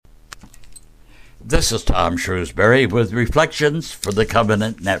This is Tom Shrewsbury with Reflections for the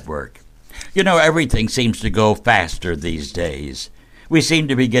Covenant Network. You know, everything seems to go faster these days. We seem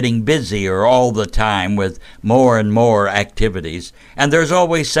to be getting busier all the time with more and more activities, and there's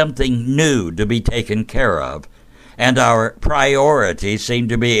always something new to be taken care of. And our priorities seem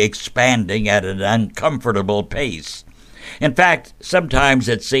to be expanding at an uncomfortable pace. In fact, sometimes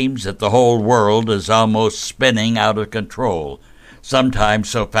it seems that the whole world is almost spinning out of control, sometimes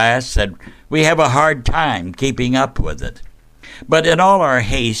so fast that we have a hard time keeping up with it. But in all our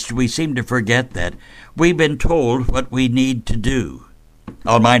haste, we seem to forget that we've been told what we need to do.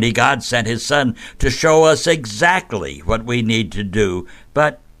 Almighty God sent His Son to show us exactly what we need to do,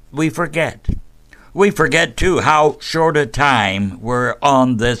 but we forget. We forget, too, how short a time we're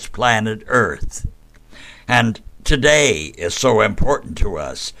on this planet Earth. And today is so important to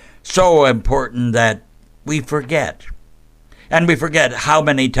us, so important that we forget. And we forget how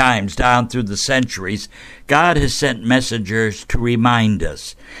many times down through the centuries God has sent messengers to remind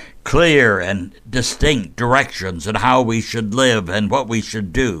us clear and distinct directions on how we should live and what we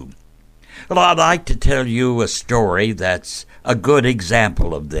should do. Well, I'd like to tell you a story that's a good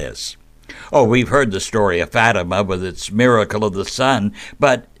example of this. Oh, we've heard the story of Fatima with its miracle of the sun,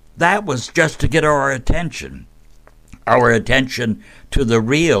 but that was just to get our attention to the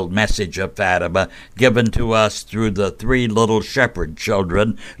real message of Fatima given to us through the three little shepherd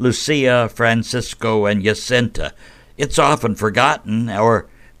children, Lucia, Francisco, and Jacinta. It's often forgotten or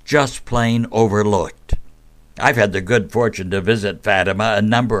just plain overlooked. I've had the good fortune to visit Fatima a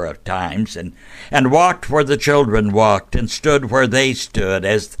number of times and walked where the children walked and stood where they stood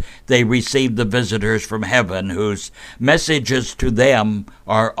as they received the visitors from heaven whose messages to them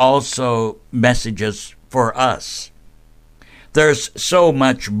are also messages for us. There's so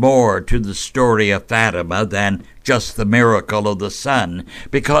much more to the story of Fatima than just the miracle of the sun,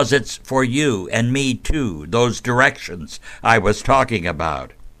 because it's for you and me too, those directions I was talking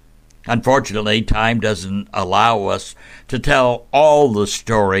about. Unfortunately, time doesn't allow us to tell all the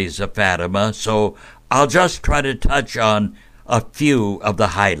stories of Fatima, so I'll just try to touch on a few of the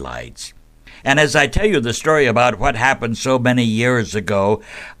highlights. And as I tell you the story about what happened so many years ago,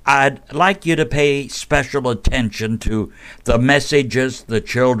 I'd like you to pay special attention to the messages the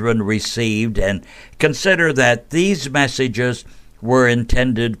children received and consider that these messages were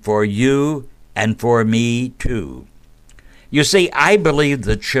intended for you and for me too. You see, I believe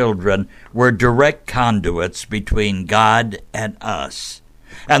the children were direct conduits between God and us.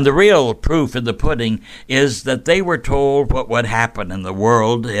 And the real proof in the pudding is that they were told what would happen in the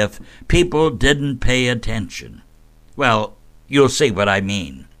world if people didn't pay attention. Well, you'll see what I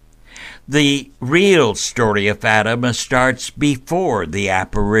mean. The real story of Fatima starts before the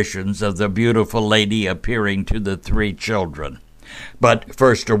apparitions of the beautiful lady appearing to the three children. But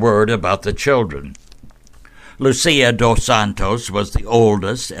first a word about the children. Lucia dos Santos was the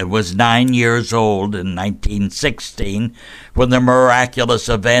oldest and was 9 years old in 1916 when the miraculous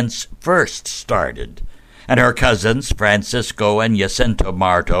events first started. And her cousins, Francisco and Jacinta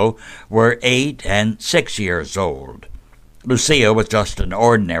Marto, were 8 and 6 years old. Lucia was just an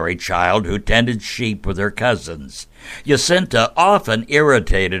ordinary child who tended sheep with her cousins. Jacinta often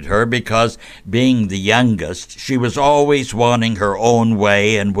irritated her because, being the youngest, she was always wanting her own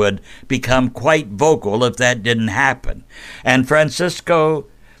way and would become quite vocal if that didn't happen. And Francisco,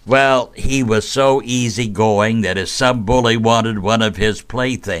 well, he was so easygoing that if some bully wanted one of his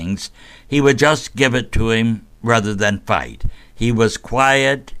playthings, he would just give it to him rather than fight. He was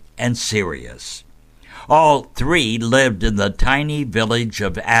quiet and serious. All three lived in the tiny village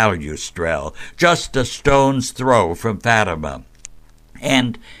of Alustrel, just a stone's throw from Fatima.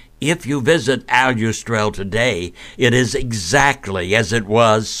 And if you visit Alustrel today, it is exactly as it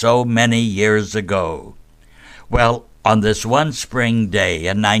was so many years ago. Well, on this one spring day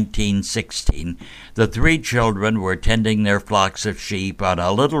in 1916, the three children were tending their flocks of sheep on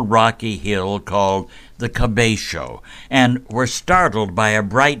a little rocky hill called the Cabecho, and were startled by a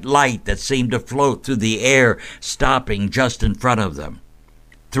bright light that seemed to float through the air, stopping just in front of them.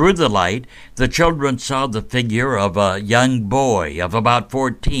 Through the light, the children saw the figure of a young boy of about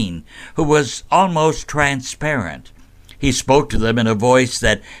 14, who was almost transparent. He spoke to them in a voice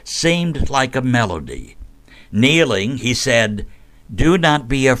that seemed like a melody. Kneeling, he said, "Do not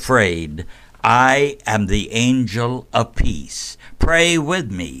be afraid. I am the angel of peace. Pray with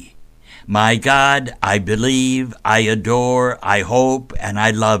me. My God, I believe, I adore, I hope, and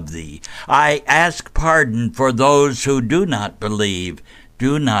I love thee. I ask pardon for those who do not believe,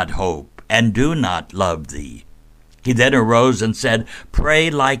 do not hope, and do not love thee." He then arose and said, "Pray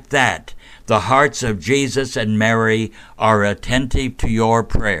like that. The hearts of Jesus and Mary are attentive to your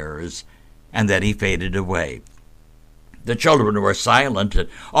prayers." and then he faded away. The children were silent and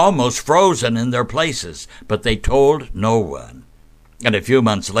almost frozen in their places, but they told no one. And a few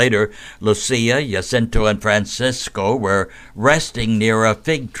months later, Lucia, Jacinto, and Francisco were resting near a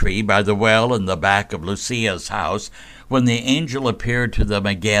fig tree by the well in the back of Lucia's house when the angel appeared to them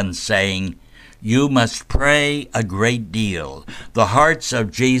again, saying, "You must pray a great deal. The hearts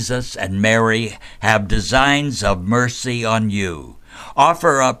of Jesus and Mary have designs of mercy on you.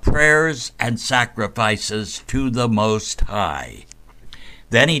 Offer up prayers and sacrifices to the Most High."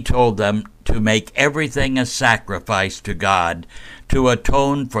 Then he told them to make everything a sacrifice to God to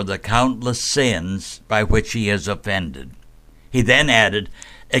atone for the countless sins by which he is offended. He then added,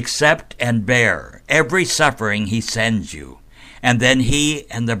 "Accept and bear every suffering he sends you." And then he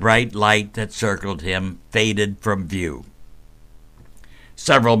and the bright light that circled him faded from view.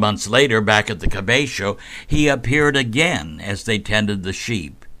 Several months later, back at the Cabello, he appeared again as they tended the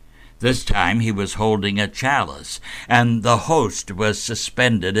sheep. This time he was holding a chalice, and the host was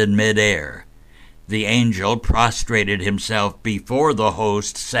suspended in midair. The angel prostrated himself before the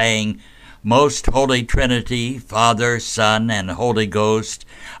host, saying, "Most Holy Trinity, Father, Son, and Holy Ghost,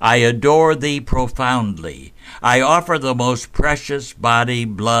 I adore thee profoundly. I offer the most precious body,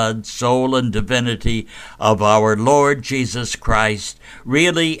 blood, soul, and divinity of our Lord Jesus Christ,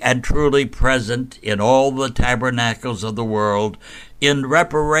 really and truly present in all the tabernacles of the world, in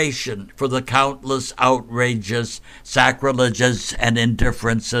reparation for the countless outrages, sacrileges, and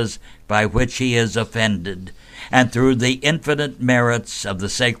indifferences by which he is offended, and through the infinite merits of the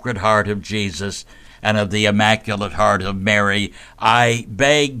Sacred Heart of Jesus and of the Immaculate Heart of Mary, I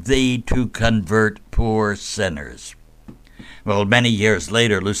beg thee to convert poor sinners." Well, many years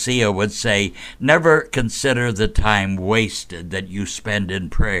later, Lucia would say, "Never consider the time wasted that you spend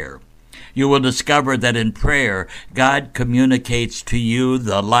in prayer. You will discover that in prayer, God communicates to you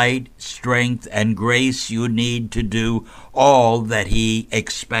the light, strength, and grace you need to do all that he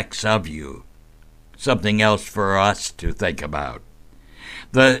expects of you." Something else for us to think about.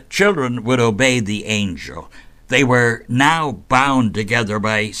 The children would obey the angel. They were now bound together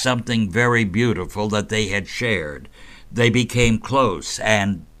by something very beautiful that they had shared. They became close,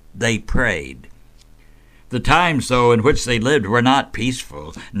 and they prayed. The times, though, in which they lived were not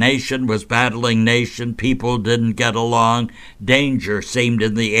peaceful. Nation was battling nation, people didn't get along, danger seemed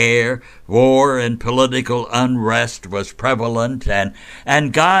in the air, war and political unrest was prevalent,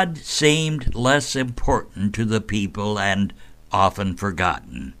 and God seemed less important to the people and often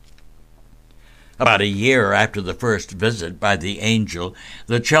forgotten. About a year after the first visit by the angel,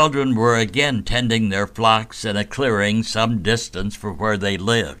 the children were again tending their flocks in a clearing some distance from where they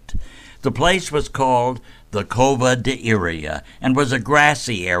lived. The place was called the Cova de Iria, and was a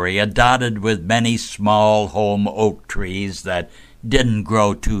grassy area dotted with many small home oak trees that didn't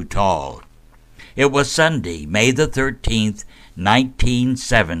grow too tall. It was Sunday, May the 13th,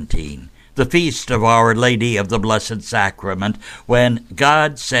 1917, the feast of Our Lady of the Blessed Sacrament, when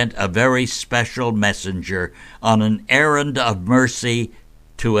God sent a very special messenger on an errand of mercy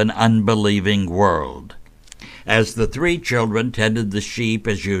to an unbelieving world. As the three children tended the sheep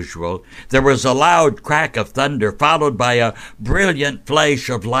as usual, there was a loud crack of thunder, followed by a brilliant flash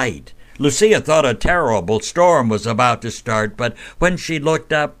of light. Lucia thought a terrible storm was about to start, but when she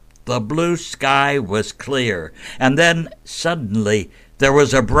looked up, the blue sky was clear, and then suddenly there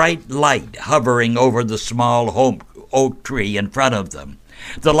was a bright light hovering over the small oak tree in front of them.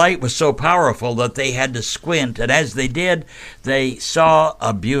 The light was so powerful that they had to squint, and as they did, they saw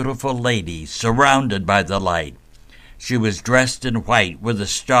a beautiful lady surrounded by the light. She was dressed in white with a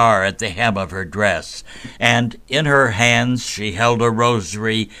star at the hem of her dress, and in her hands she held a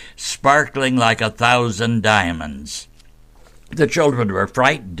rosary sparkling like 1,000 diamonds. The children were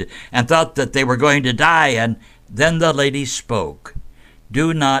frightened and thought that they were going to die, and then the lady spoke.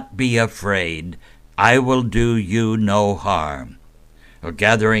 "Do not be afraid. I will do you no harm."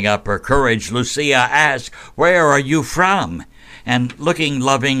 Gathering up her courage, Lucia asked, "Where are you from?" And looking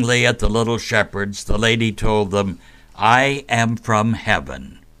lovingly at the little shepherds, the lady told them, "I am from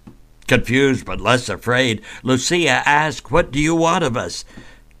heaven." Confused but less afraid, Lucia asked, "What do you want of us?"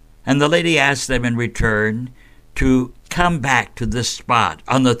 And the lady asked them in return to come back to this spot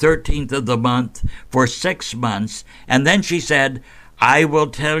on the 13th of the month for 6 months, and then she said, "I will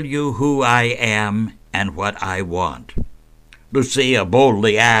tell you who I am and what I want." Lucia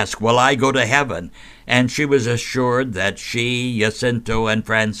boldly asked, "Will I go to heaven?" And she was assured that she, Jacinto, and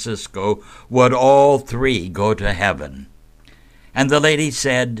Francisco would all three go to heaven. And the lady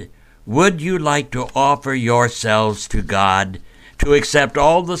said, "Would you like to offer yourselves to God, to accept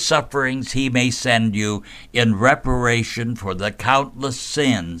all the sufferings he may send you in reparation for the countless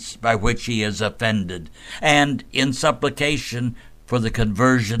sins by which he is offended, and in supplication for the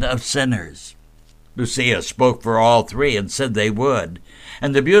conversion of sinners." Lucia spoke for all three and said they would,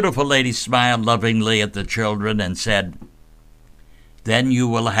 and the beautiful lady smiled lovingly at the children and said, "Then you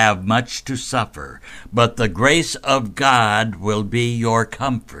will have much to suffer, but the grace of God will be your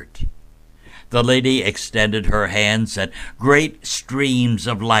comfort." The lady extended her hands, and great streams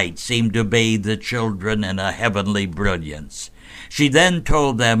of light seemed to bathe the children in a heavenly brilliance. She then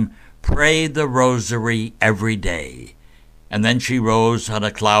told them, "Pray the rosary every day." And then she rose on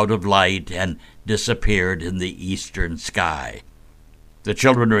a cloud of light and disappeared in the eastern sky. The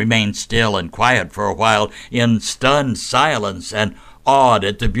children remained still and quiet for a while in stunned silence and awed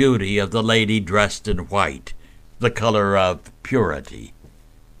at the beauty of the lady dressed in white, the color of purity.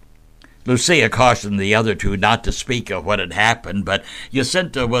 Lucia cautioned the other two not to speak of what had happened, but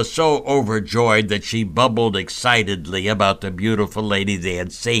Jacinta was so overjoyed that she bubbled excitedly about the beautiful lady they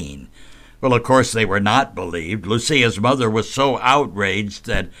had seen. Well, of course, they were not believed. Lucia's mother was so outraged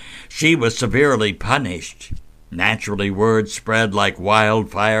that she was severely punished. Naturally, word spread like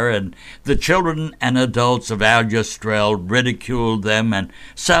wildfire, and the children and adults of Aljustrel ridiculed them, and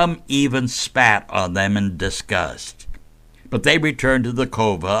some even spat on them in disgust. But they returned to the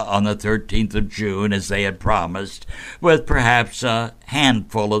cova on the 13th of June, as they had promised, with perhaps a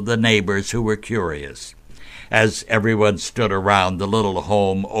handful of the neighbors who were curious. As everyone stood around the little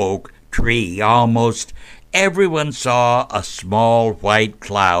holm oak tree, almost everyone saw a small white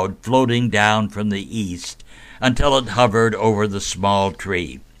cloud floating down from the east until it hovered over the small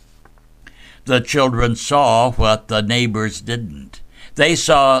tree. The children saw what the neighbors didn't. They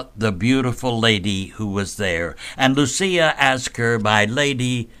saw the beautiful lady who was there, and Lucia asked her, "My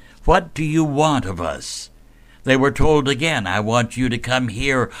lady, what do you want of us?" They were told again, "I want you to come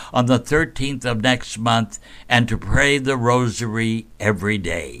here on the 13th of next month and to pray the rosary every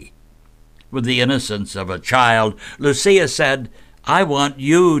day." With the innocence of a child, Lucia said, "I want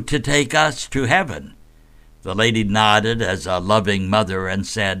you to take us to heaven." The lady nodded as a loving mother and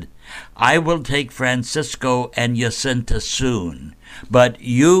said, "I will take Francisco and Jacinta soon, but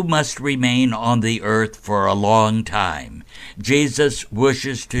you must remain on the earth for a long time. Jesus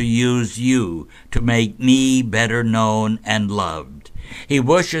wishes to use you to make me better known and loved. He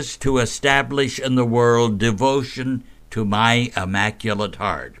wishes to establish in the world devotion to my Immaculate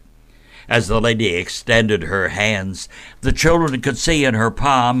Heart." As the lady extended her hands, the children could see in her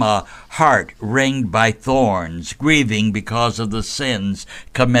palm a heart ringed by thorns, grieving because of the sins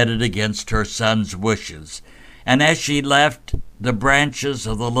committed against her son's wishes. And as she left, the branches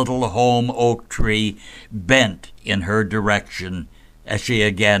of the little holm oak tree bent in her direction as she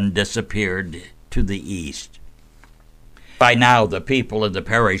again disappeared to the east. By now, the people in the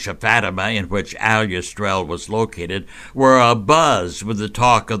parish of Fatima, in which Aljustrel was located, were abuzz with the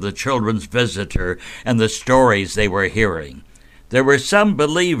talk of the children's visitor and the stories they were hearing. There were some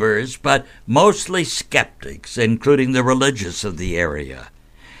believers, but mostly skeptics, including the religious of the area.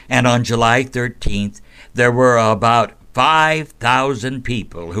 And on July 13th, there were about 5,000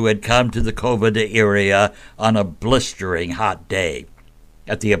 people who had come to the Cova de Iria on a blistering hot day.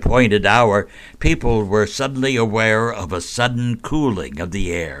 At the appointed hour, people were suddenly aware of a sudden cooling of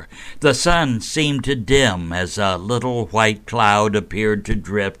the air. The sun seemed to dim as a little white cloud appeared to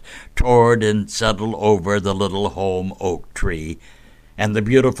drift toward and settle over the little holm oak tree, and the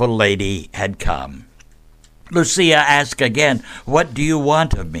beautiful lady had come. Lucia asked again, "What do you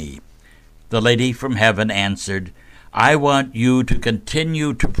want of me?" The lady from heaven answered, "I want you to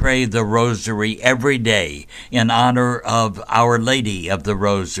continue to pray the rosary every day in honor of Our Lady of the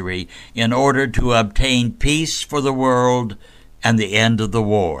Rosary, in order to obtain peace for the world and the end of the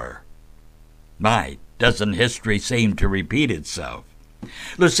war." My, doesn't history seem to repeat itself?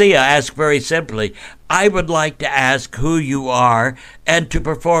 Lucia asked very simply, "I would like to ask who you are and to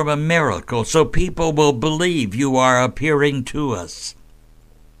perform a miracle so people will believe you are appearing to us."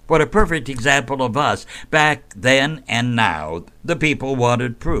 What a perfect example of us, back then and now. The people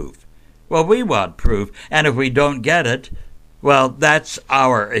wanted proof. Well, we want proof, and if we don't get it, well, that's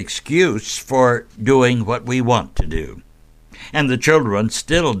our excuse for doing what we want to do. And the children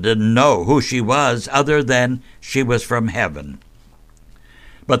still didn't know who she was, other than she was from heaven.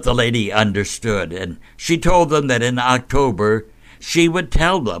 But the lady understood, and she told them that in October she would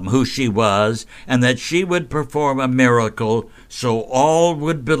tell them who she was, and that she would perform a miracle so all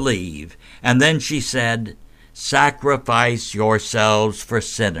would believe. And then she said, "Sacrifice yourselves for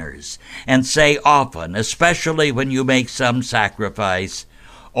sinners, and say often, especially when you make some sacrifice,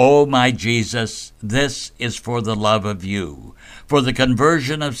 O my Jesus, this is for the love of you, for the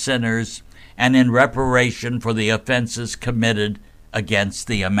conversion of sinners, and in reparation for the offenses committed against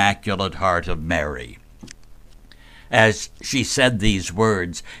the Immaculate Heart of Mary." As she said these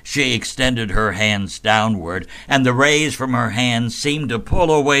words, she extended her hands downward, and the rays from her hands seemed to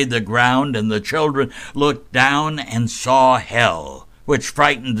pull away the ground, and the children looked down and saw hell, which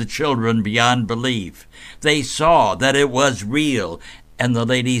frightened the children beyond belief. They saw that it was real, and the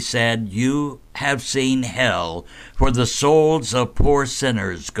lady said, "You have seen hell, where the souls of poor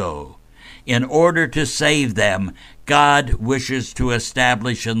sinners go. In order to save them, God wishes to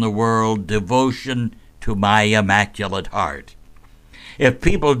establish in the world devotion to my Immaculate Heart. If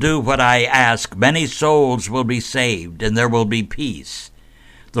people do what I ask, many souls will be saved, and there will be peace.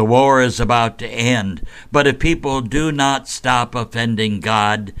 The war is about to end, but if people do not stop offending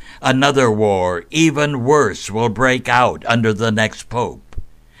God, another war, even worse, will break out under the next pope."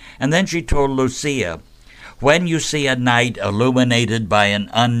 And then she told Lucia, "When you see a night illuminated by an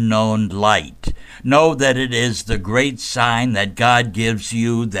unknown light, know that it is the great sign that God gives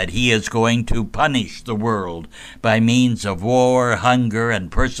you that he is going to punish the world by means of war, hunger,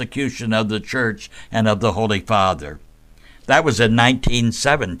 and persecution of the Church and of the Holy Father." That was in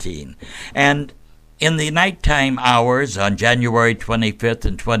 1917. And in the nighttime hours on January 25th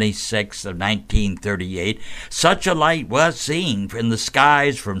and 26th of 1938, such a light was seen in the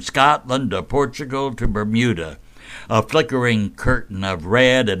skies from Scotland to Portugal to Bermuda. A flickering curtain of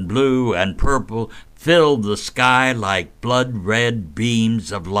red and blue and purple filled the sky like blood-red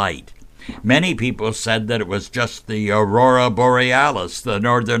beams of light. Many people said that it was just the aurora borealis, the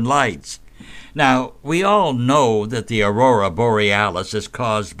northern lights. Now, we all know that the aurora borealis is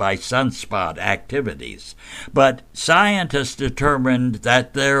caused by sunspot activities, but scientists determined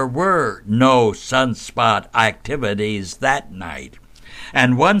that there were no sunspot activities that night.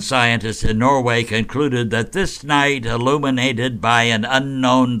 And one scientist in Norway concluded that this night, illuminated by an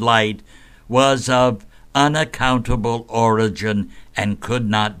unknown light, was of unaccountable origin and could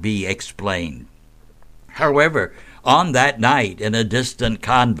not be explained. However, on that night, in a distant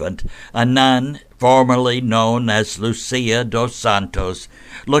convent, a nun, formerly known as Lucia dos Santos,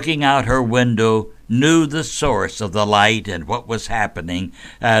 looking out her window, knew the source of the light and what was happening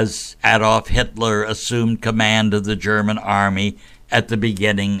as Adolf Hitler assumed command of the German army at the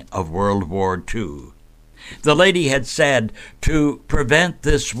beginning of World War II. The lady had said, "To prevent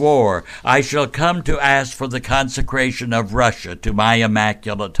this war, I shall come to ask for the consecration of Russia to my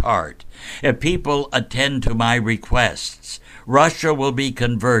Immaculate Heart. If people attend to my requests, Russia will be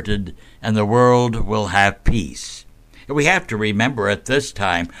converted and the world will have peace." We have to remember at this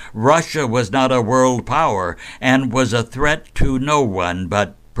time, Russia was not a world power and was a threat to no one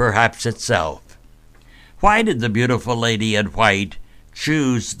but perhaps itself. Why did the beautiful lady in white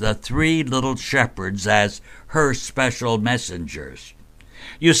choose the three little shepherds as her special messengers?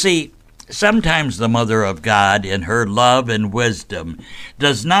 You see, sometimes the Mother of God, in her love and wisdom,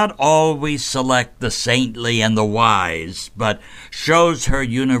 does not always select the saintly and the wise, but shows her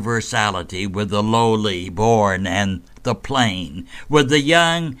universality with the lowly born and the plain. With the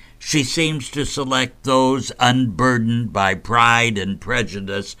young, she seems to select those unburdened by pride and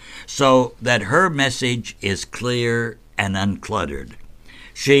prejudice, so that her message is clear and uncluttered.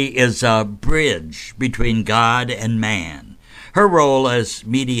 She is a bridge between God and man. Her role as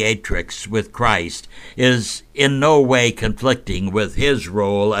mediatrix with Christ is in no way conflicting with his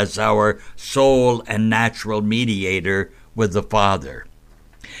role as our sole and natural mediator with the Father.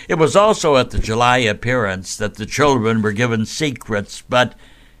 It was also at the July appearance that the children were given secrets, but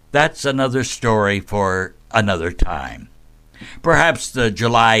that's another story for another time. Perhaps the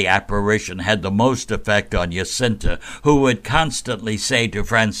July apparition had the most effect on Jacinta, who would constantly say to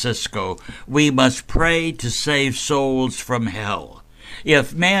Francisco, "We must pray to save souls from hell.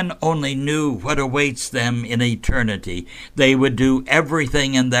 If men only knew what awaits them in eternity, they would do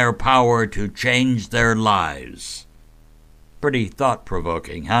everything in their power to change their lives." Pretty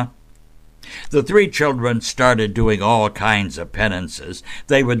thought-provoking, huh? The three children started doing all kinds of penances.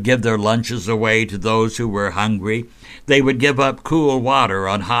 They would give their lunches away to those who were hungry. They would give up cool water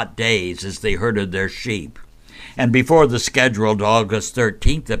on hot days as they herded their sheep. And before the scheduled August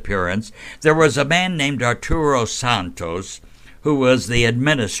 13th appearance, there was a man named Arturo Santos, who was the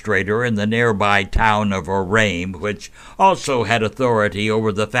administrator in the nearby town of Oraim, which also had authority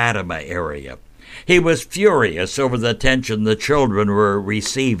over the Fatima area. He was furious over the attention the children were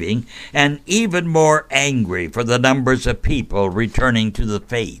receiving, and even more angry for the numbers of people returning to the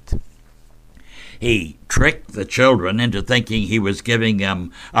faith. He tricked the children into thinking he was giving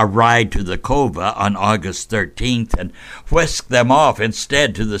them a ride to the cova on August 13th and whisked them off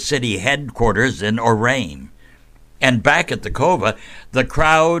instead to the city headquarters in Oraim. And back at the cova, the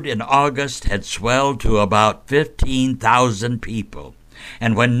crowd in August had swelled to about 15,000 people.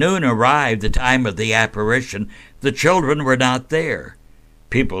 And when noon arrived, the time of the apparition, the children were not there.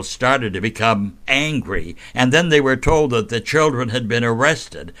 People started to become angry, and then they were told that the children had been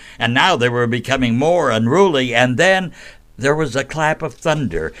arrested, and now they were becoming more unruly, and then there was a clap of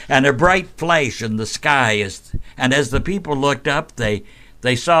thunder and a bright flash in the sky, and as the people looked up, they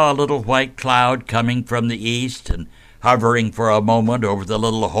saw a little white cloud coming from the east and hovering for a moment over the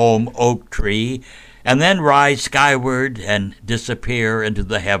little holm oak tree, and then rise skyward and disappear into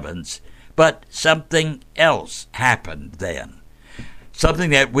the heavens. But something else happened then.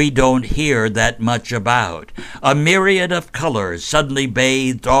 Something that we don't hear that much about. A myriad of colors suddenly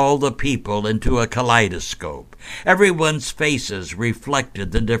bathed all the people into a kaleidoscope. Everyone's faces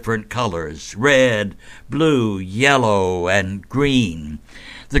reflected the different colors: red, blue, yellow, and green.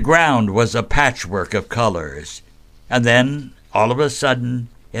 The ground was a patchwork of colors. And then, all of a sudden,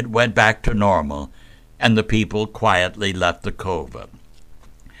 it went back to normal, and the people quietly left the cova.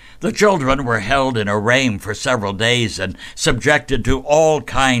 The children were held in Oraim for several days and subjected to all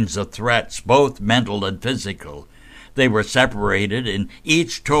kinds of threats, both mental and physical. They were separated, and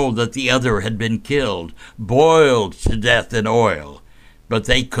each told that the other had been killed, boiled to death in oil. But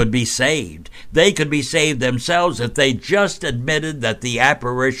they could be saved. They could be saved themselves if they just admitted that the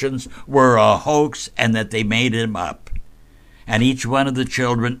apparitions were a hoax and that they made them up. And each one of the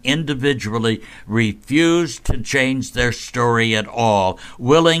children individually refused to change their story at all,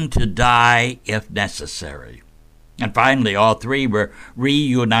 willing to die if necessary. And finally, all three were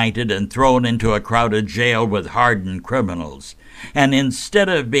reunited and thrown into a crowded jail with hardened criminals. And instead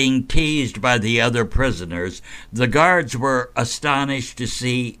of being teased by the other prisoners, the guards were astonished to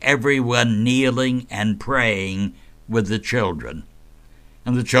see everyone kneeling and praying with the children.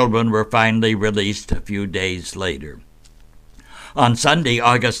 And the children were finally released a few days later. On Sunday,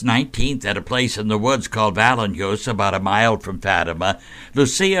 August 19th, at a place in the woods called Valenius, about a mile from Fatima,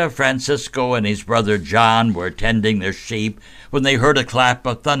 Lucia, Francisco, and his brother John were tending their sheep when they heard a clap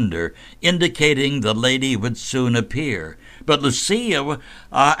of thunder, indicating the lady would soon appear. But Lucia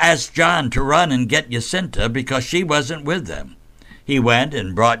asked John to run and get Jacinta because she wasn't with them. He went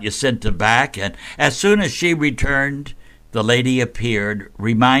and brought Jacinta back, and as soon as she returned, the lady appeared,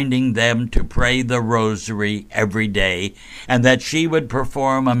 reminding them to pray the rosary every day and that she would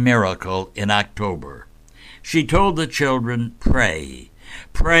perform a miracle in October. She told the children, pray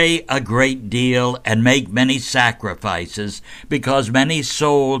a great deal and make many sacrifices, because many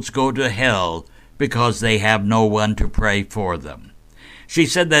souls go to hell because they have no one to pray for them. She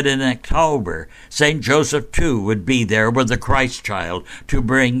said that in October, St. Joseph too would be there with the Christ child to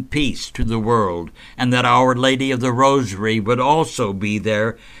bring peace to the world, and that Our Lady of the Rosary would also be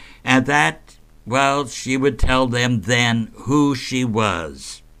there, and that, well, she would tell them then who she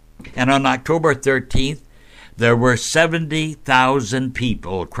was. And on October 13th, there were 70,000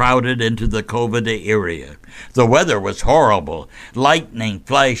 people crowded into the Covada area. The weather was horrible. Lightning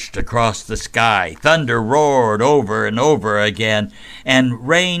flashed across the sky. Thunder roared over and over again, and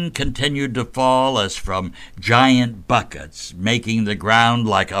rain continued to fall as from giant buckets, making the ground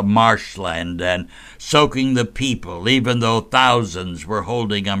like a marshland and soaking the people, even though thousands were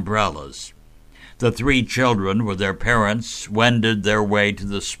holding umbrellas. The three children, with their parents, wended their way to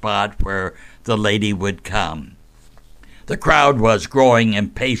the spot where the lady would come. The crowd was growing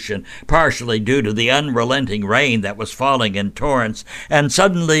impatient, partially due to the unrelenting rain that was falling in torrents, and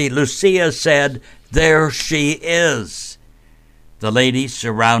suddenly Lucia said, "There she is." The lady,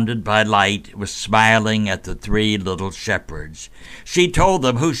 surrounded by light, was smiling at the three little shepherds. She told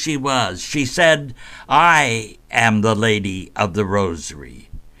them who she was. She said, "I am the Lady of the Rosary."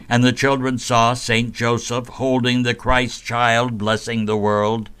 And the children saw St. Joseph holding the Christ child, blessing the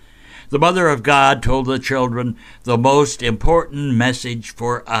world. The Mother of God told the children the most important message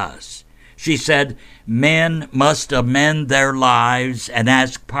for us. She said, men must amend their lives and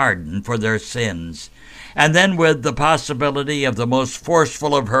ask pardon for their sins. And then, with the possibility of the most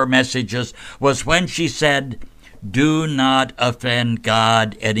forceful of her messages, was when she said, do not offend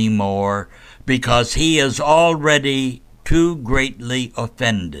God anymore, because he is already too greatly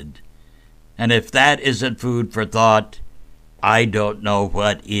offended. And if that isn't food for thought, I don't know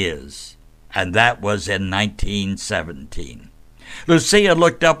what is. And that was in 1917. Lucia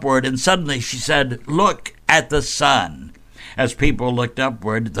looked upward, and suddenly she said, look at the sun. As people looked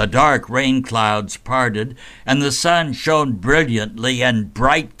upward, the dark rain clouds parted, and the sun shone brilliantly, and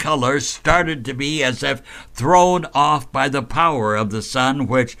bright colors started to be as if thrown off by the power of the sun,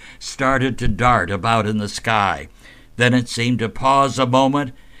 which started to dart about in the sky. Then it seemed to pause a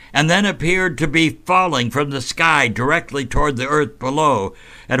moment, and then appeared to be falling from the sky directly toward the earth below.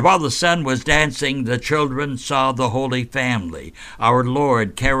 And while the sun was dancing, the children saw the Holy Family, our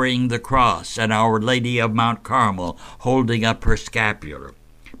Lord carrying the cross, and Our Lady of Mount Carmel holding up her scapular.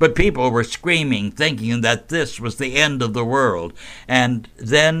 But people were screaming, thinking that this was the end of the world. And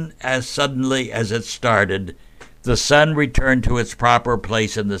then, as suddenly as it started, the sun returned to its proper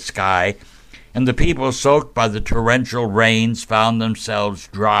place in the sky, and the people, soaked by the torrential rains, found themselves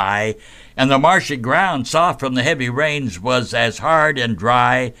dry, and the marshy ground, soft from the heavy rains, was as hard and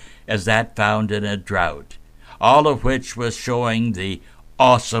dry as that found in a drought, all of which was showing the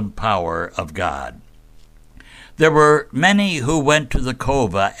awesome power of God. There were many who went to the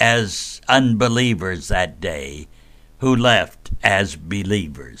cova as unbelievers that day, who left as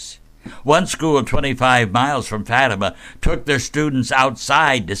believers. One school 25 miles from Fatima took their students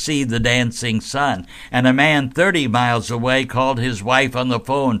outside to see the dancing sun, and a man 30 miles away called his wife on the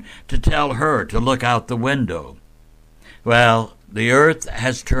phone to tell her to look out the window. Well, the earth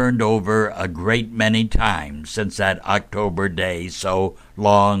has turned over a great many times since that October day so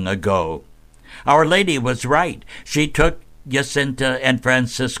long ago. Our Lady was right. She took Jacinta and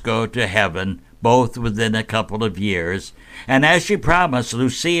Francisco to heaven, both within a couple of years, and as she promised,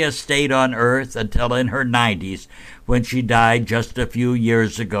 Lucia stayed on earth until in her 90s, when she died just a few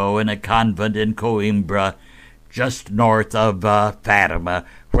years ago in a convent in Coimbra, just north of Fatima,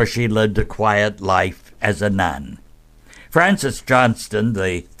 where she lived a quiet life as a nun. Francis Johnston,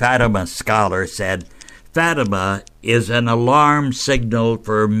 the Fatima scholar, said, "Fatima is an alarm signal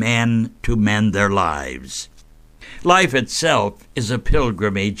for men to mend their lives." Life itself is a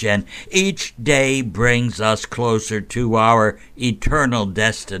pilgrimage, and each day brings us closer to our eternal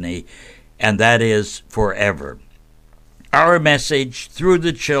destiny, and that is forever. Our message through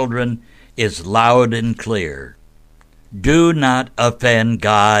the children is loud and clear. Do not offend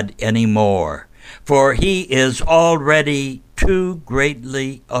God anymore, for He is already too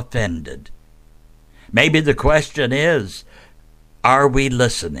greatly offended. Maybe the question is, are we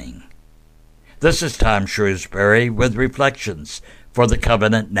listening? This is Tom Shrewsbury with Reflections for the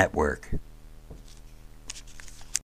Covenant Network.